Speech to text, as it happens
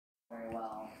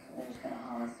there's been a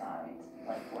homicide,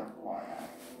 like Fort Florida.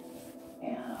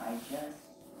 And I just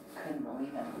couldn't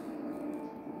believe it.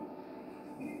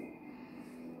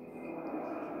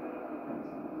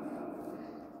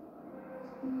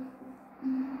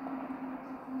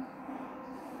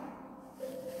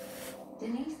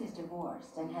 Denise is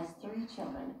divorced and has 3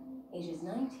 children, ages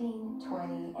 19,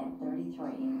 20, and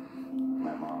 33.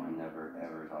 My mom never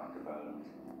ever talked about him.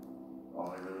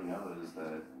 All I really know is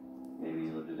that maybe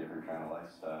he lived a different kind of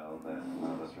lifestyle that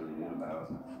none of us really knew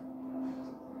about.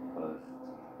 But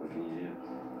what can you do?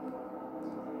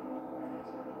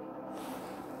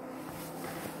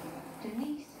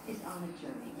 Denise is on a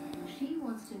journey. She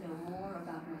wants to know more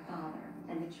about her father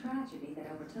and the tragedy that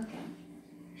overtook him.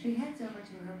 She heads over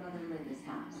to her mother Linda's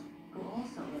house, who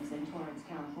also lives in Torrance,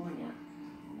 California.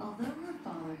 Although her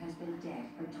father has been dead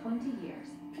for 20 years,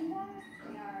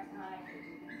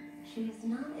 she is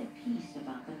not at peace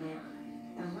about the man,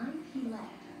 the life he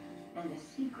led, and the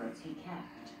secrets he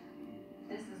kept.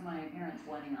 This is my parents'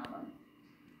 wedding album.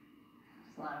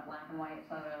 There's a lot of black and white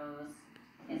photos.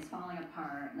 It's falling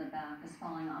apart. The back is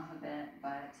falling off a bit,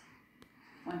 but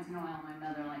once in a while my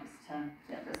mother likes to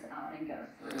get this out and go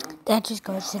through. That just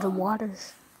goes to the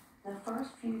waters. The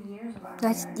first few years of our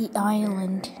That's the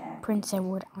island, Prince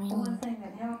Edward One Island. thing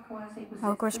that helped was it was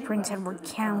Of course, Prince Edward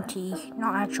County,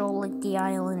 not actual like the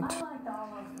island,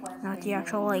 not the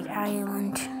actual like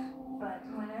island but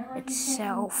whenever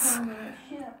itself. he came to the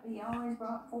ship, he always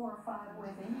brought 4 or 5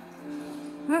 with him.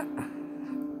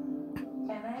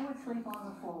 And they would sleep on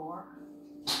the floor.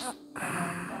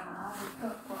 And I would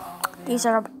cook for all of them.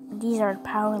 These are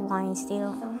power lines. They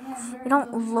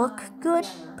don't look good,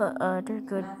 but they're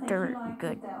good. They're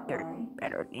good. They're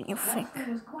better than you think.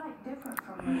 He was quite different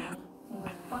from me. He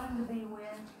was fun to be with.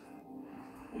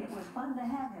 It was fun to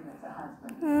have him as a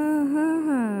husband.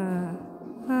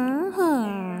 I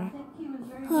think he was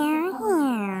very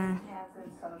disappointed to have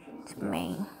good social It's skills. me.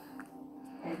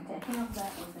 And to him, that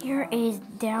was Here is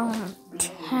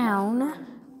downtown.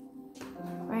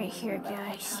 Right here,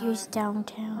 guys. Here's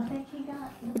downtown.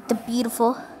 With the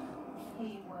beautiful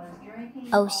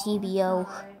OCBO.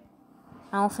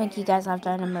 I don't think you guys have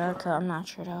that in America. I'm not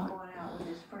sure though.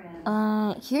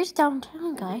 Here's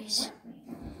downtown, guys.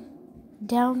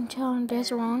 Downtown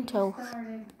Deseronto.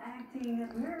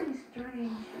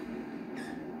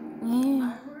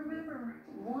 Yeah.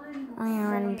 Oh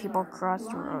yeah, random people across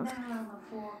the road.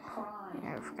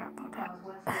 Yeah, I forgot about that.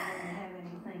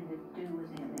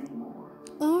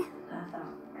 Yeah.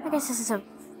 I guess this is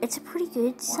it's a pretty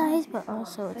good size, but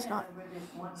also it's not.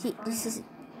 See,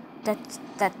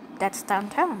 that's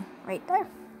downtown right there.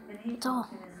 That's all.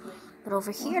 But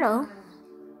over here though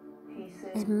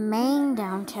is main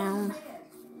downtown,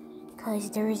 cause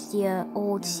there's the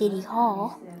old city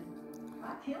hall,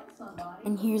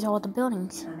 and here's all the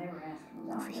buildings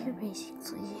over here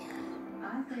basically.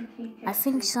 I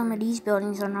think some of these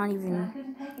buildings are not even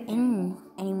in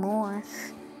anymore.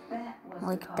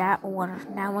 Like that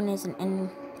one isn't in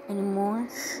anymore.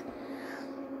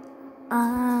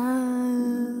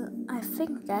 I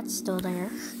think that's still there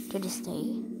to this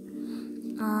day.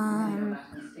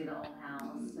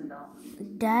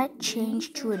 That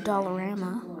changed to a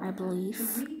Dollarama, I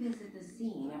believe.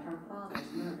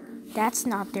 That's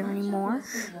not there anymore.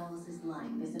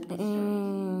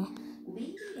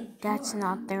 That's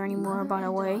not there anymore, by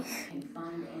the way.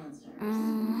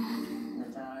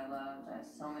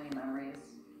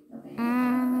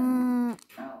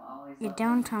 Your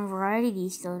downtown variety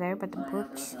is still there, but the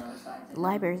books, the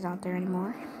library's not there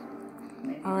anymore.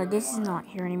 This is not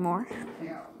here anymore.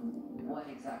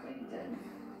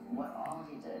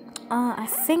 I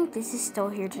think this is still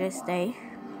here to this day.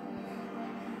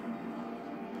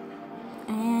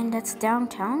 And that's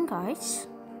downtown, guys.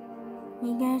 What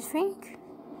do you guys think?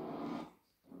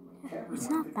 It's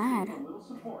not bad.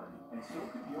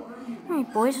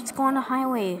 Alright, boys, let's go on the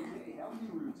highway.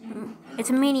 It's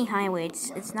a mini highway.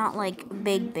 It's not like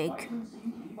big.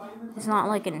 It's not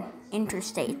like an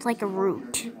interstate. It's like a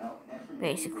route,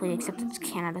 basically, except it's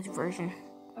Canada's version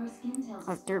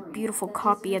of their beautiful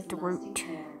copy of the route.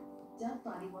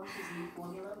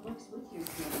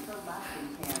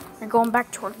 We're going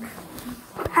back to our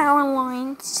power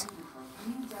lines.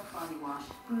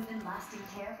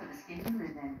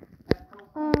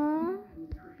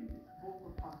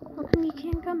 How come you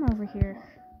can't come over here?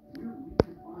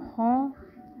 Huh?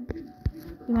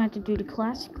 You might have to do the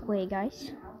classic way,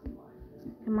 guys.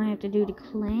 You might have to do the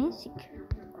classic.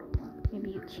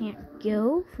 Maybe you can't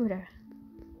go for the...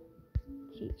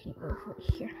 So you can't go for it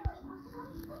here.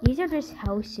 These are just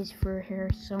houses for here,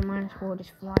 so might as well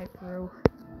just fly through.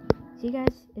 See,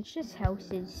 guys? It's just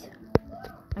houses.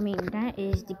 I mean, that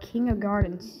is the King of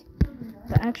Gardens.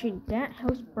 But actually, that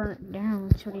house burnt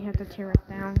down, so they had to tear it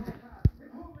down.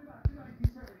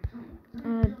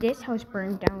 This house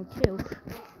burned down too.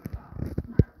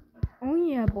 Oh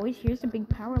yeah, boys, here's the big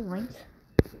power lines.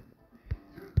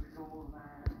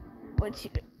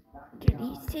 Did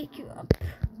he take you up?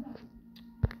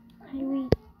 Highway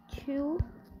 2?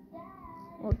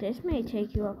 Well, this may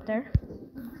take you up there.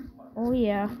 Oh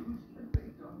yeah.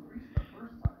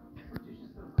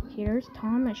 Here's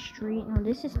Thomas Street. No,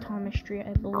 this is Thomas Street,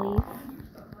 I believe.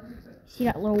 See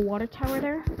that little water tower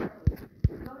there?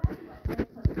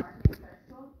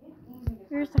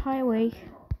 Here's the highway.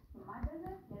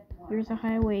 Here's the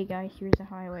highway, guys. Here's the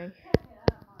highway.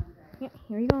 Yeah,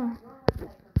 here you go.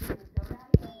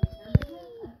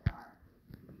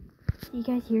 See,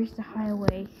 guys, here's the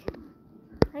highway.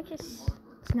 I guess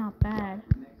it's not bad.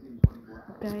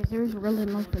 But guys, there's really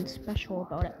nothing special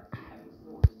about it.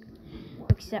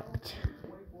 Except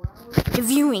the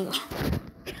viewing. Look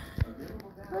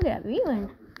at that viewing.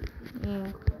 Yeah.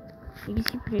 You can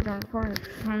see pretty darn far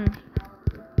from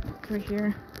over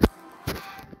here.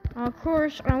 Of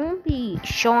course, I won't be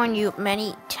showing you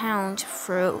many towns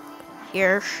through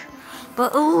here,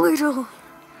 but a little.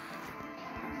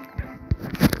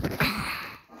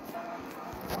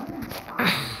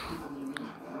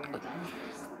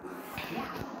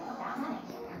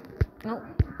 Nope.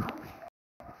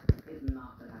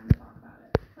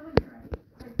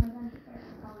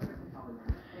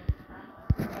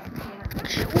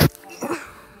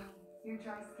 Your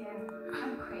dry skin?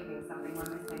 I'm craving something we're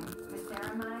missing.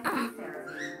 Deseronto,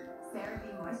 CeraVe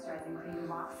moisturizing cream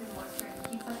locks in moisture and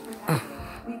keeps us protected.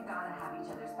 We've got to have each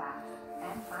other's backs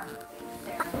and fun.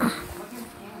 CeraVe, what your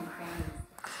skin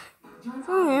craves.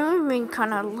 I've been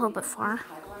kind of a little bit far.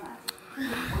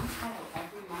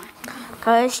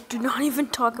 Guys, do not even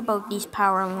talk about these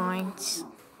power lines.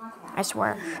 I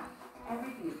swear. I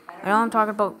know I'm talking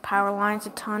about power lines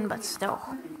a ton, but still.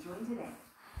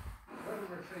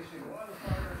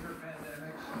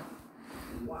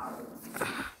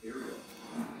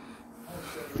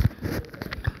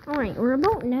 Alright, we're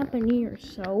about Napanee or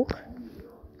so.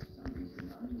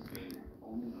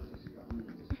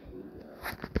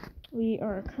 We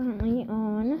are currently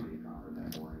on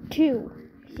 2.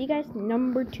 See guys,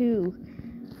 number 2.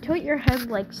 Tilt your head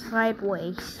like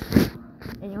sideways.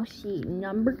 And you'll see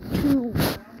number 2.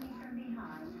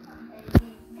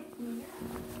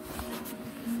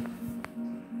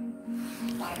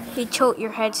 You tilt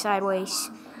your head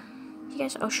sideways. See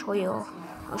guys, I'll show you.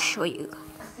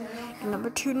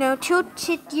 Number 2 now, tilt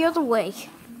it the other way.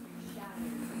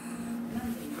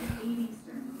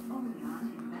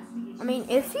 I mean,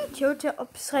 if you tilt it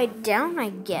upside down, I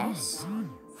guess.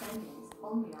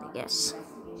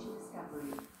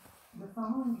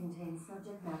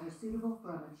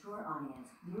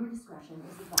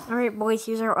 Alright, boys,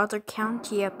 here's our other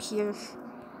county up here.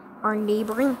 Our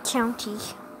neighboring county.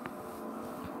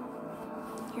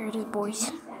 Here it is,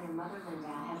 boys.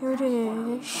 Here it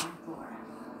is.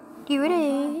 Here it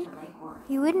is.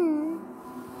 You wouldn't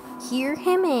hear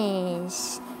him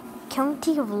is.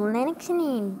 County of Lennox and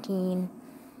Indian.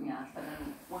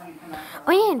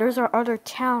 Oh yeah, there's our other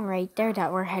town right there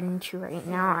that we're heading to right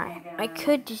now. I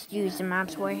could just use the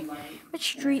maps way. Which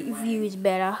street view is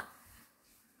better?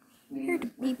 Here the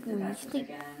people they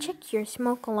check your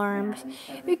smoke alarms.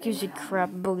 Who gives a crap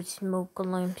about smoke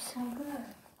alarms?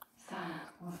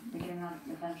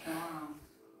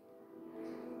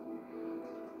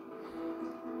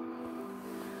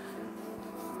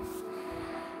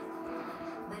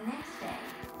 The next day,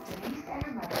 Denise and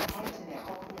her mother headed to their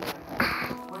old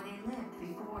neighborhood, where they lived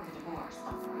before the divorce.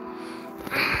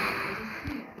 It is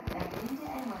here that Linda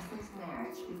and Wesley's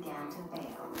marriage began to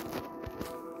fail.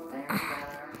 They were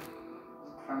together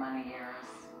for many years.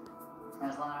 There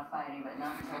was a lot of fighting, but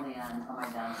not until the end, until my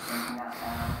dad's drinking got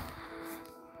bad.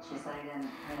 She said he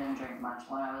didn't drink much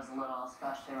when I was little,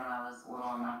 especially when I was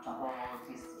little enough to hold.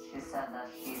 She said that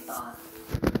she thought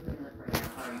he was afraid of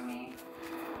hurting me,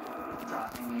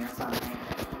 dropping me or something.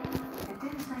 It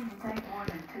didn't seem to take more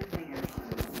than 2 beers.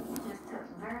 It just took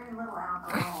very little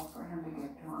alcohol for him to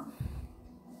get drunk.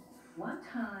 One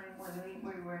time when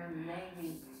we were in the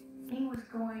Navy, he was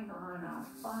going on a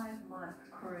 5-month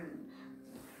cruise.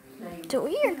 So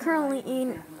we are currently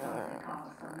in.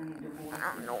 I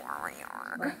don't know where we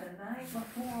are.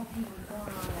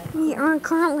 We are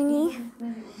currently.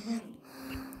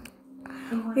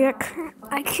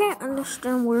 I can't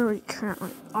understand where we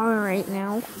currently are right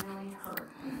now.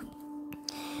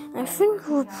 I think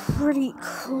we're pretty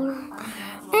close.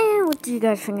 And what do you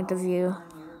guys think of the view?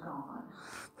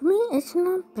 For me, it's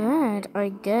not bad, I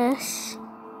guess.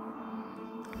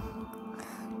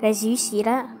 Guys, you see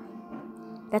that?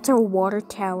 That's our water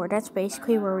tower. That's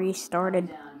basically where we started.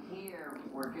 Down here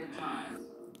were good times.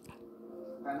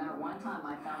 I remember one time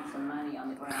I found some money on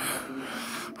the ground over here.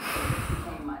 So this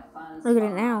became my fun Look at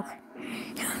it now.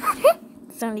 spot.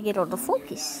 It's time to get all the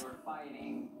focus. We're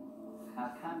fighting.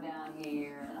 I'd come down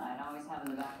here, and I'd always have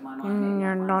in the back of my mind. And maybe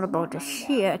you're I'll find not some about to more money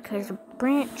see down it because the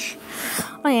branch.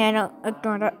 Oh yeah, no,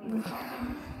 ignore that. here.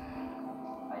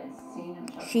 I had seen him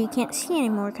chuck She my can't money see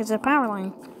anymore because of the power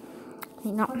line.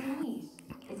 Wait, no. For Denise,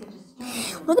 it's a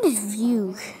disturbing Look at this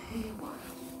view.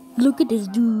 Look at this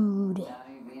dude. Yeah,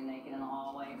 he'd be naked in the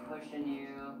hallway, pushing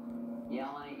you,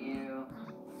 yelling at you.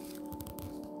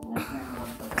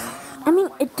 I mean,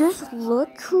 it does look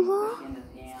cool.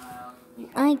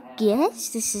 I guess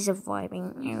this is a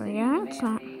vibing area. It's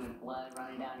not.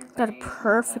 Got a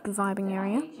perfect vibing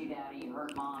area.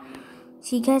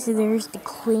 See, guys, there's the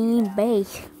clean bay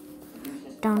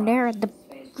down there at the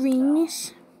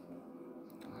greenness.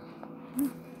 I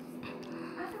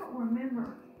don't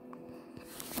remember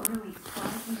really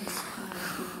fighting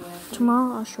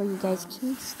Tomorrow I'll show you guys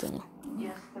Kingston.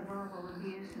 just the verbal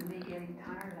abuse and me getting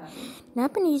tired of it.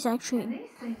 Napanee's actually. And these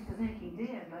things to think he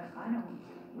did, but I don't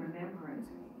remember it.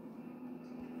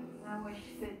 I wish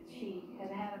that she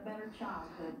had had a better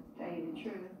childhood, to tell you the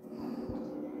truth.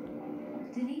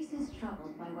 Denise is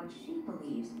troubled by what she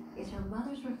believes is her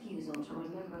mother's refusal to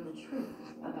remember the truth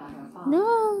about her father.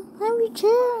 No, I'm with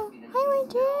you. I'm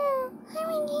with you. I'm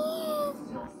with you.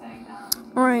 Still saying that.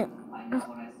 Alright, I know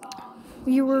what I saw.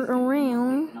 we were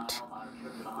around.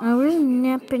 I was in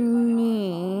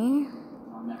Napanee.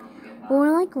 I'll never forget that.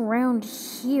 We're like around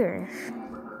here.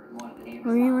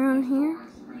 Were we around here?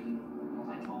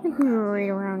 I think we were right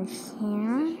around here.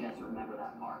 She has to remember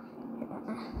that part. She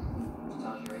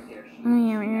tells you right there. She Oh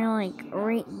yeah, we were like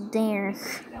right there.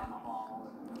 down the hall.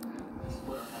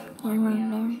 Yeah, around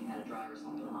there. Had a driver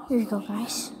something in the Here we go,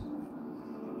 guys.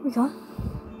 Here we go.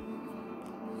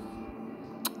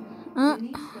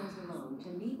 Denise goes alone to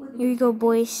meet with Here we go,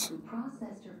 boys. who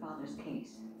processed her father's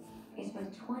case. It's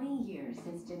been 20 years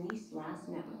since Denise last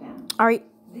met with them.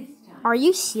 This time, are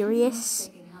you serious?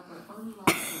 They can help her unlock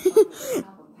her father's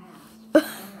troubled past and his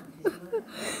murder.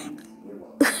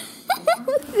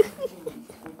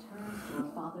 Returns to her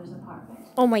father's apartment.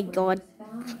 Oh my god.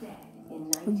 Found dead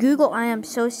in Google, I am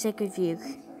so sick of you.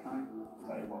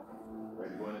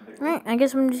 Alright, I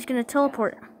guess I'm just gonna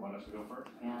teleport.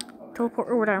 Teleport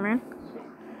over there, man.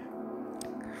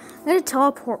 I'm gonna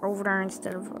teleport over there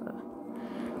instead of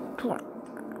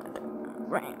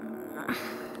right.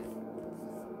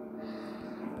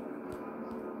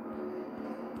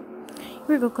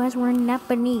 Here we go, guys. We're in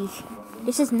Napanee.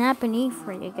 This is Napanee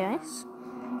for you guys.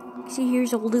 See,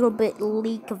 here's a little bit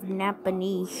leak of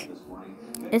Napanee.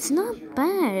 It's not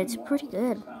bad. It's pretty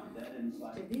good.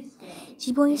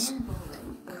 See, boys?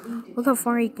 Look how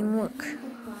far you can look.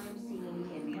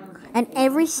 And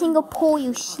every single pole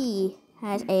you see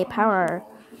has a power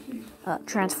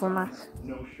transformer.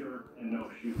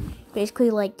 Basically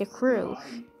like the crew.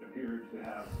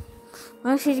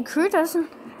 Well, actually, the crew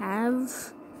doesn't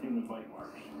have...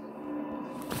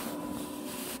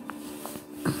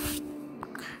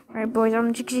 Alright, boys,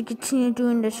 I'm just gonna continue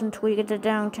doing this until we get to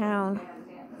downtown.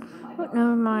 But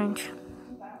never mind.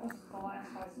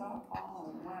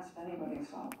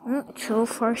 So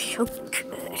far, so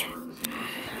good.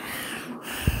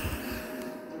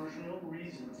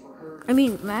 I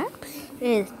mean, maps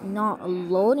is not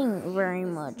loading very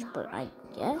much, but I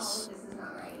guess.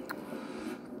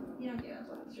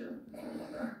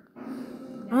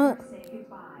 Oh. Say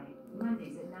goodbye.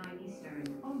 Mondays at 9 Eastern.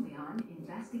 Only on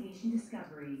Investigation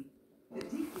Discovery. The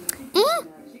chicken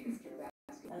strip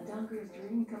basket. A Dunker's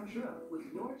dream come true with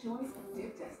your choice of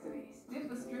dip destinies.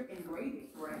 Dip a strip in gravy,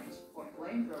 ranch, or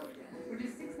flamethrower dip. For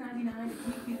just $6.99, a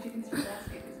DQ chicken strip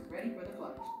basket is ready for the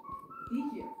plunge.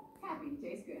 DQ. Happy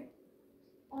tastes good.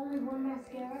 Only one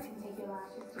mascara can take your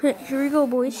lashes. Okay, here we go,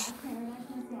 boys.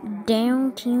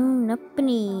 Downtown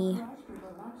Napanee.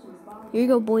 Here you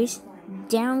go, boys.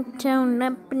 Downtown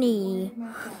Napanee.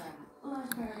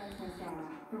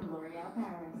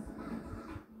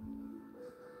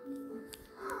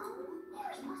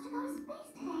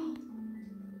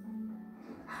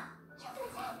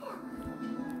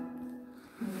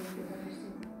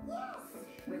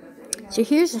 So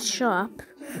here's a shop.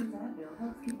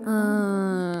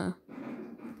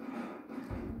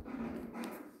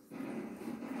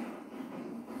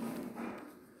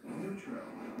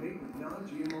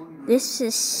 This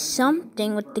is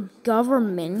something with the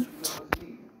government.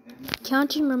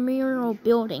 County Memorial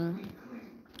Building.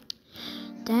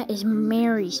 That is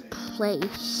Mary's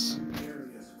place.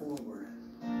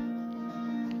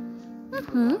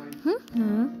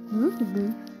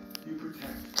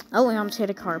 Oh, and I'm to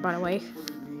the car, by the way.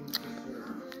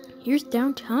 Here's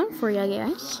downtown for you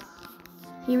guys.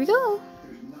 Here we go.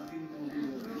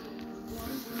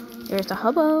 There's the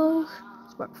Hubbo,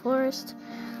 Spark Forest,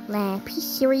 Land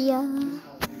Pizzeria.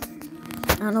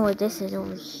 I don't know what this is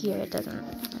over here. It doesn't.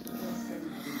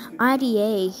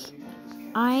 IDA.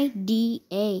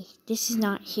 This is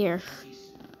not here.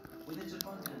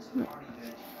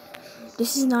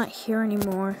 This is not here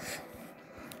anymore.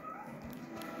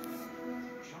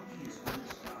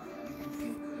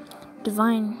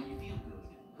 Divine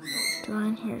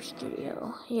Hair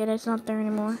Studio. Yeah, that's not there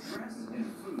anymore.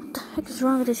 What the heck is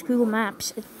wrong with this Google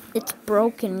Maps? It's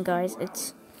broken, guys.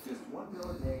 It's.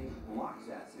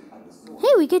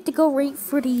 Hey, we get to go right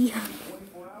for the.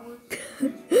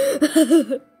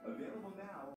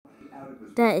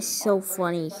 That is so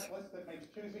funny.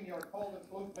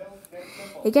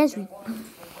 Hey guys,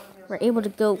 we're able to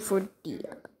go for the.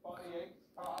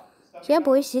 Yeah,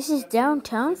 boys, this is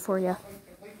downtown for you.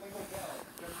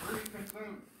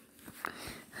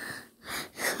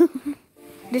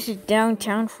 This is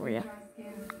downtown for you.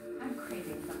 I'm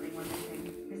craving something wonderful.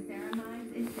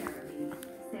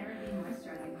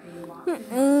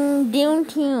 The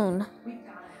Downtown.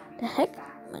 The heck?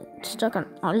 I'm stuck on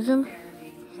autism.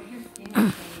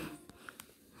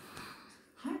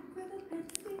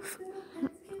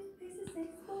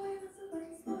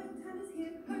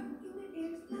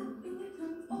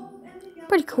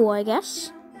 Pretty cool, I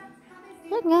guess.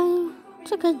 That guy,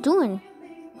 what's that guy doing?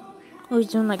 Oh, he's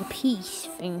doing like a peace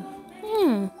thing.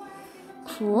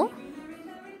 Cool.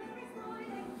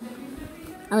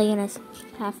 Aliena's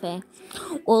Cafe.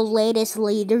 Well,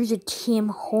 lately, there's a Tim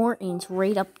Hortons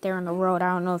right up there on the road.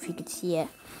 I don't know if you can see it.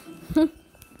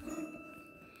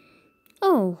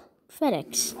 Oh,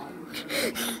 FedEx.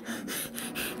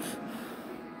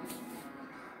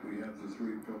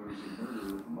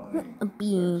 A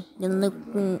bee, the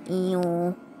looking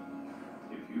eel.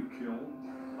 If you kill,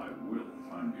 I will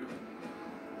find you.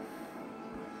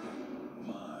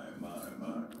 My.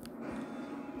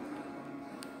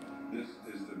 This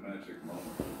is the magic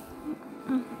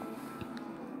moment.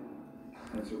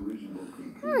 That's a reasonable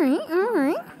conclusion.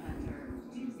 Alright.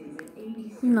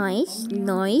 Nice.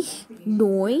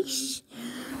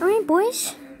 Alright,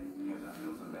 boys.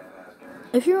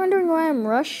 If you're wondering why I'm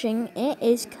rushing, it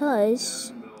is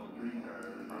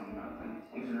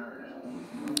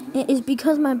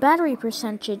because my battery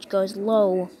percentage goes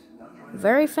low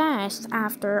very fast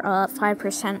after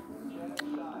 5%.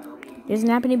 There's a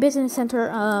Napanee Business Center.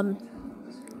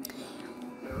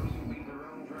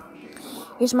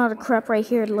 Here's some other crap right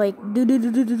here, like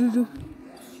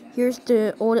Here's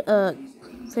the old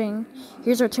thing.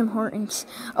 Here's our Tim Hortons.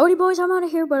 Alrighty, boys, I'm out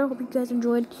of here, but I hope you guys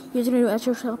enjoyed. You guys are gonna do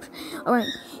extra shops. Alright,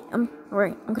 I'm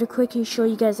gonna quickly show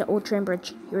you guys the old train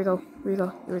bridge. Here we go.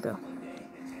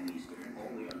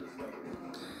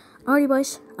 Alrighty,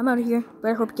 boys, I'm out of here,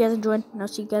 but I hope you guys enjoyed, and I'll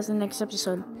see you guys in the next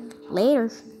episode. Later.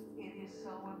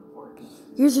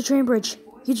 Here's the train bridge.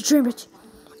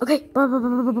 Okay, bye.